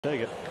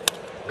Take it.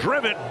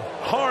 Driven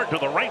hard to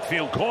the right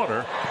field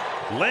corner.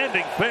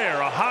 Landing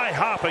fair, a high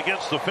hop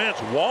against the fence.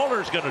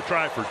 Wallner's going to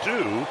try for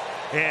two,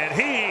 and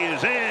he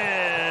is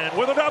in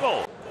with a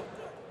double.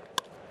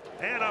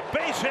 And a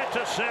base hit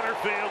to center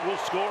field will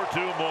score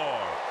two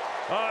more.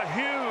 A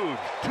huge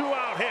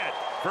two-out hit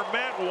for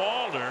Matt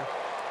Wallner.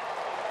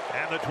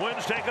 And the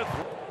Twins take a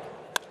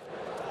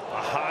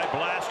high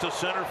blast to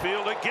center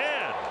field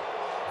again.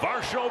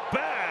 Varsho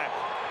back.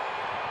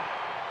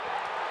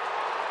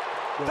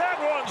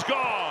 That one's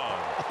gone.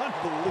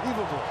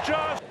 Unbelievable.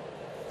 Just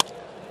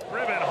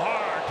driven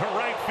hard to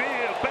right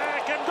field.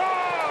 Back and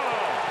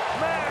gone.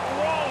 Matt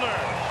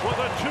Wallner with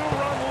a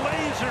two-run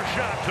laser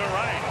shot to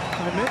right.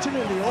 I mentioned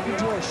in the open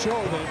to our show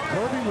that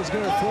Kirby was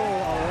going to throw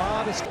a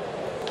lot of...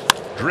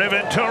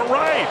 Driven to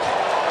right.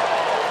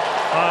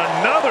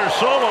 Another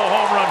solo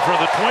home run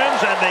for the Twins,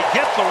 and they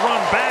get the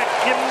run back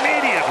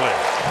immediately.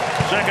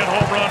 Second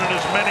home run in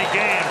as many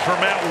games for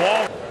Matt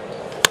Wallner.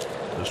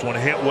 This one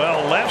hit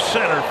well left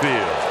center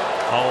field.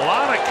 A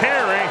lot of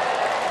carry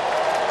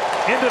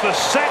into the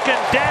second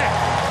deck.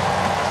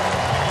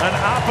 An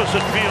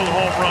opposite field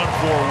home run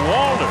for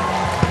Wallner.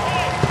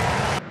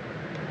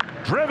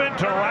 Driven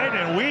to right,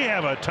 and we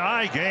have a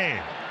tie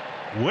game.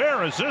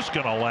 Where is this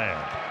going to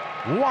land?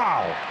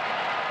 Wow.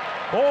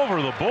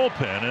 Over the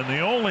bullpen, and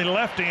the only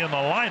lefty in the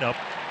lineup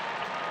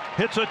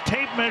hits a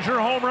tape measure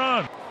home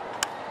run.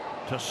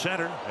 To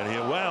center, and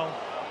hit well.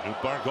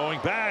 Newpark going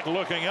back,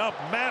 looking up.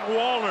 Matt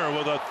Wallner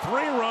with a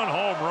three-run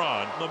home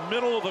run in the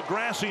middle of the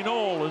grassy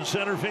knoll in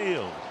center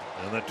field.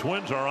 And the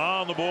Twins are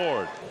on the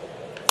board.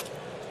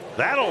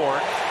 That'll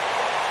work.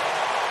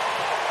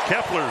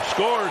 Kepler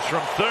scores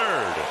from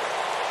third.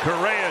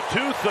 Correa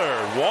to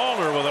third.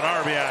 Wallner with an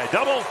RBI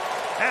double,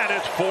 and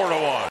it's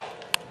 4-1.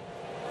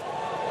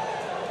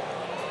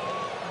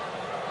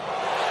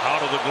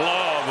 Out of the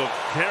glove of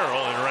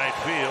Carroll in right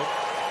field.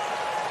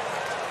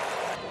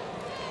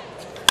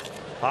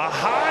 A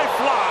high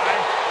fly,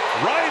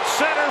 right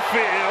center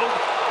field.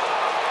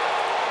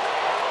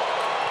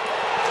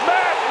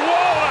 Matt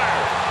Wallner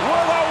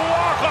with a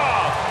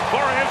walk-off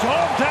for his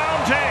hometown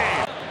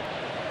team.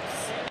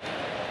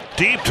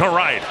 Deep to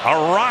right,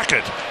 a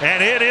rocket,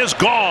 and it is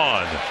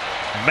gone.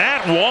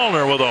 Matt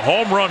Wallner with a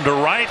home run to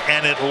right,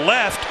 and it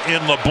left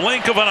in the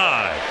blink of an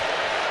eye.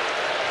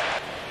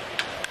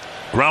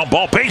 Ground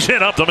ball, base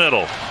hit up the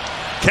middle.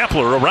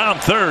 Kepler around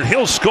third,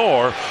 he'll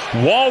score.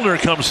 Wallner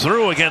comes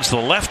through against the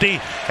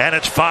lefty, and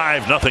it's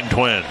 5-0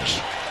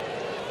 Twins.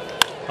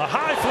 A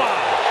high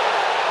fly,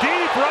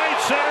 deep right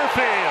center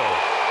field.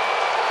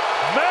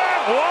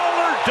 Matt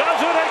Wallner does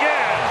it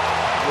again.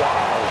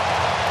 Wow.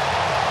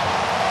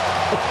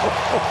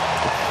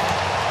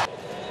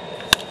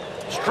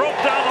 Stroke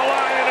down the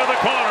line into the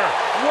corner.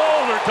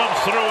 Wallner comes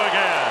through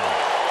again.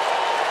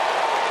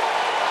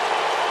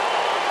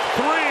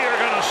 Three are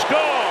going to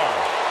score.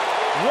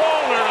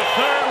 Wallner to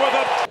third with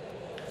a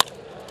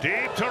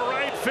deep to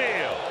right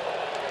field,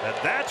 and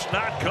that's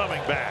not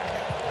coming back.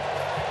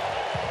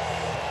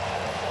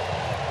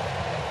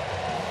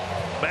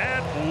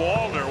 Matt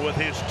Wallner with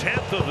his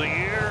 10th of the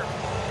year.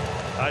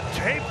 A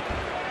tape.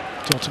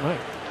 Till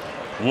tonight.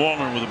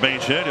 Wallner with a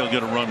base hit. He'll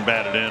get a run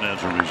batted in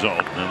as a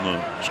result, and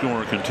the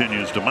scorer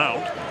continues to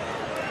mount.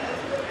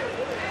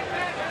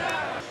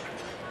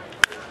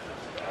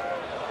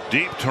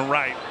 Deep to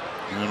right,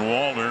 and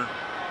Wallner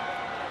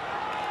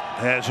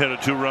has hit a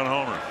two-run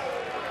homer.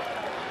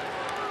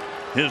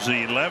 His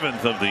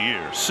 11th of the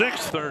year.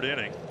 Sixth, third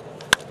inning.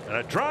 And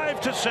a drive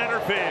to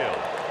center field.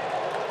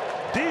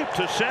 Deep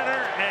to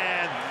center,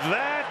 and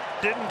that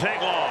didn't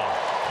take long.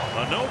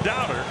 A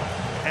no-doubter,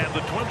 and the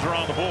Twins are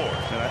on the board.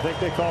 And I think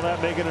they call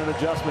that making an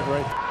adjustment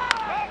right.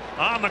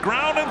 On the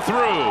ground and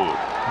through.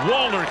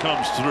 Wallner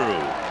comes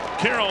through.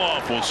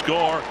 Kirilloff will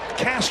score.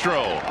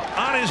 Castro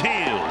on his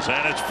heels,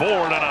 and it's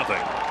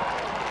 4-0.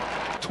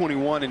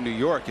 21 in New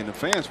York, and the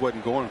fans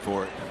wasn't going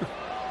for it.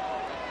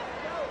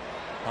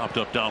 Popped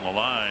up down the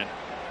line.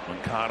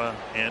 Moncada,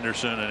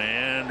 Anderson, and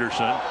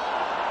Anderson.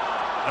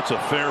 That's a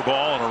fair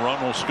ball, and a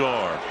run will score.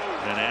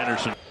 And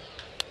Anderson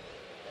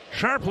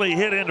sharply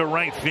hit into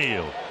right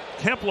field.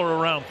 Kepler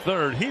around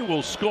third. He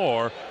will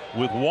score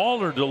with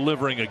Wallner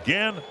delivering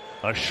again.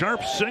 A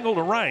sharp single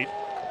to right.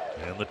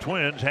 And the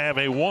Twins have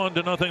a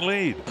 1-0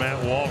 lead.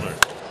 Matt Wallner.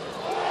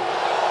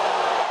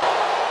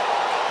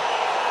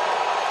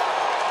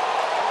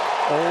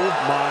 Oh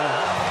my.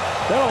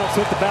 That almost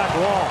hit the back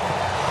wall.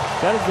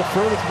 That is the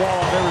furthest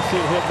ball I've ever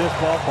seen hit this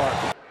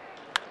ballpark.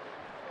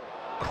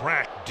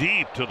 Cracked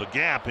deep to the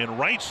gap in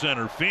right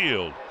center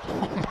field.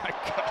 Oh my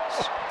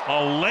gosh.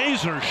 A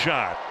laser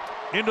shot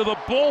into the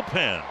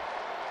bullpen.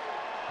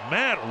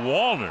 Matt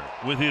Wallner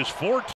with his 14th.